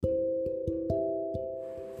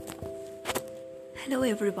Hello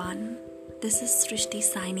everyone, this is Srishti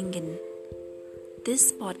signing in.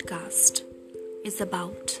 This podcast is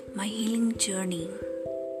about my healing journey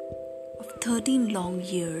of 13 long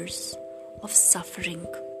years of suffering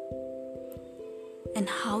and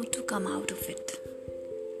how to come out of it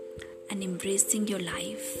and embracing your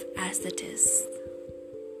life as it is.